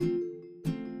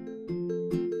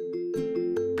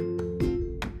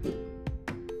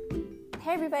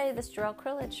everybody, this is Jarrell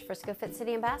Krillich, Frisco Fit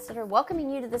City Ambassador, welcoming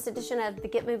you to this edition of the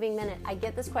Get Moving Minute. I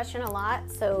get this question a lot,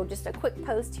 so just a quick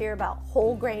post here about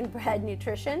whole grain bread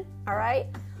nutrition, all right?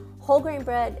 Whole grain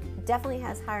bread definitely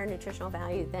has higher nutritional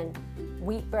value than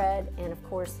wheat bread and, of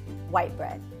course, white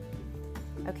bread.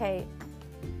 Okay,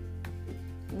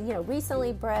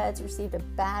 recently breads received a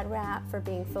bad rap for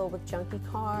being filled with junky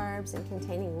carbs and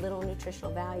containing little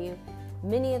nutritional value.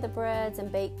 Many of the breads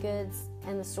and baked goods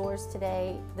in the stores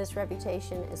today, this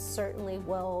reputation is certainly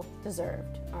well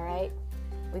deserved, all right?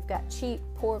 We've got cheap,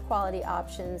 poor quality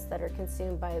options that are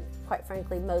consumed by, quite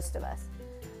frankly, most of us.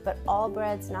 But all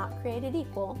bread's not created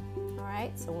equal, all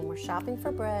right? So when we're shopping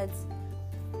for breads,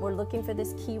 we're looking for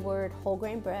this keyword, whole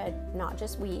grain bread, not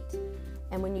just wheat.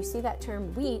 And when you see that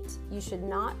term wheat, you should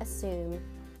not assume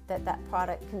that that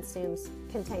product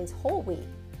contains whole wheat,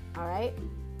 all right?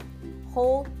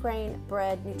 Whole grain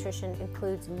bread nutrition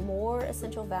includes more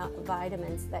essential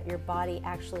vitamins that your body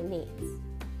actually needs.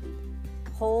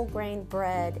 Whole grain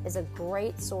bread is a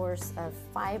great source of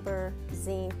fiber,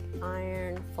 zinc,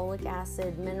 iron, folic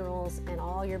acid, minerals, and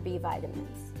all your B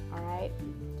vitamins, all right?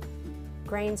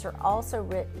 Grains are also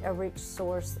a rich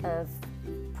source of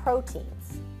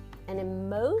proteins. And in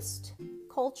most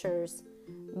cultures,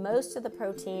 most of the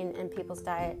protein in people's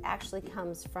diet actually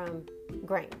comes from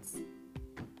grains.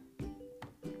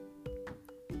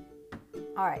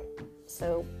 All right,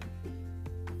 so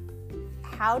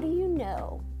how do you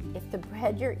know if the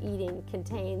bread you're eating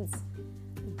contains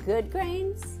good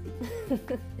grains,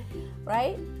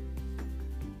 right?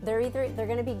 They're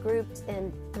going to be grouped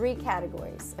in three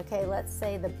categories, okay? Let's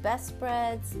say the best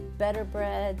breads, better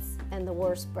breads, and the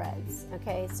worst breads,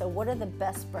 okay? So what are the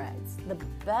best breads? The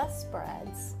best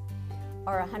breads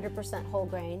are 100% whole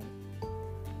grain.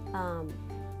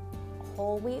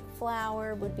 Whole wheat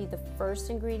flour would be the first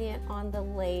ingredient on the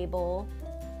label.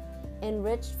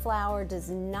 Enriched flour does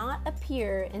not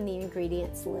appear in the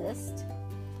ingredients list.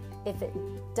 If it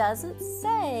doesn't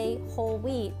say whole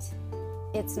wheat,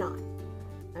 it's not.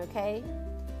 Okay?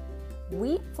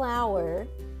 Wheat flour,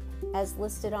 as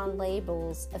listed on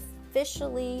labels,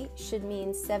 officially should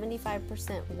mean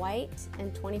 75% white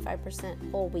and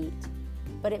 25% whole wheat,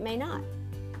 but it may not.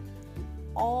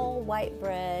 All white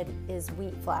bread is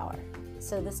wheat flour,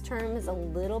 so this term is a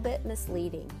little bit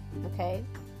misleading, okay?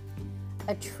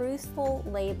 A truthful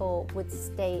label would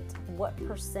state what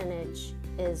percentage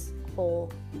is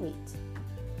whole wheat,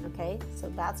 okay?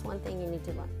 So that's one thing you need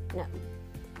to know.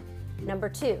 Number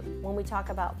two, when we talk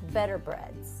about better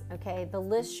breads, okay, the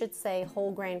list should say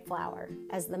whole grain flour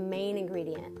as the main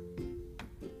ingredient.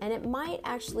 And it might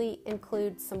actually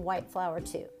include some white flour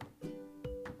too.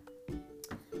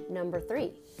 Number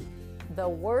three, the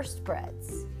worst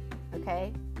breads,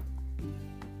 okay,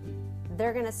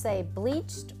 they're going to say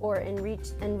bleached or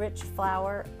enriched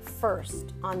flour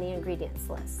first on the ingredients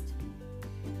list.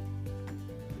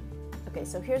 Okay,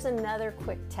 so here's another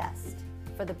quick test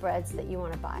for the breads that you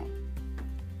want to buy.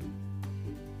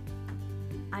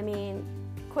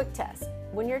 Quick test.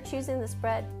 When you're choosing this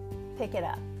bread, pick it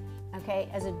up, okay?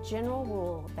 As a general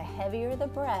rule, the heavier the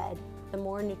bread, the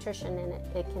more nutrition in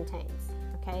it contains,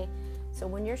 okay? So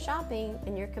when you're shopping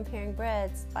and you're comparing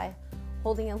breads by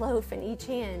holding a loaf in each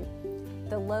hand,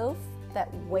 the loaf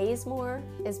that weighs more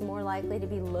is more likely to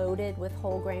be loaded with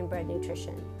whole grain bread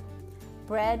nutrition.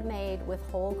 Bread made with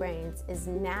whole grains is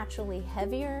naturally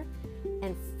heavier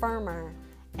and firmer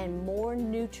and more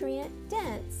nutrient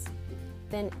dense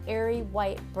than airy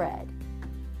white bread.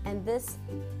 And this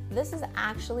is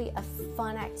actually a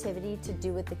fun activity to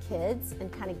do with the kids and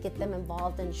kind of get them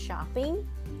involved in shopping,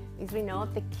 because we know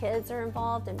if the kids are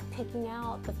involved in picking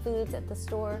out the foods at the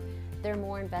store, they're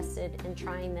more invested in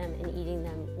trying them and eating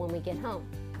them when we get home.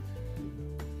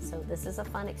 So this is a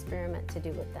fun experiment to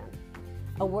do with them.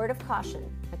 A word of caution,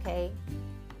 okay?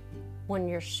 When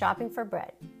you're shopping for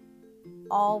bread,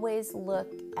 always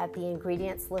look at the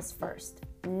ingredients list first,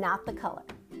 not the color.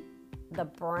 The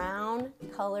brown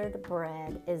colored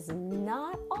bread is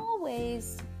not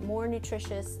always more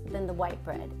nutritious than the white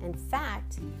bread. In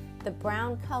fact, the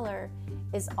brown color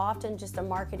is often just a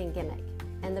marketing gimmick,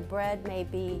 and the bread may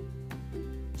be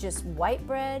just white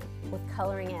bread with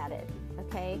coloring added,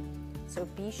 okay? So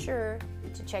be sure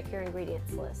to check your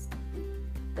ingredients list.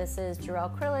 This is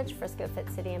Jarrell Krillich, Frisco Fit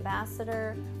City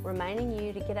Ambassador, reminding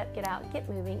you to get up, get out, get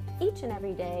moving each and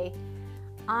every day.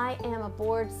 I am a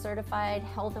board-certified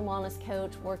health and wellness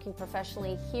coach working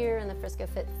professionally here in the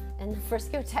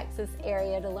Frisco, Texas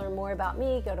area. To learn more about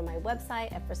me, go to my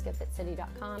website at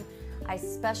friscofitcity.com. I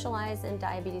specialize in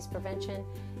diabetes prevention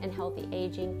and healthy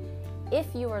aging. If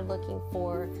you are looking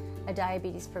for a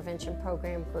diabetes prevention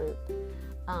program group,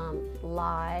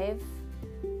 live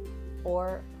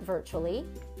or virtually.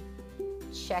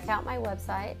 Check out my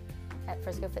website at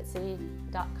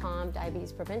friscofitcity.com,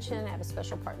 Diabetes Prevention. I have a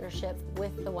special partnership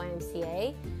with the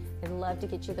YMCA and love to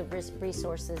get you the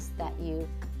resources that you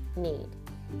need.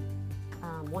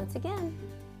 Once again,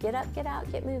 get up, get out,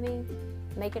 get moving.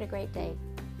 Make it a great day.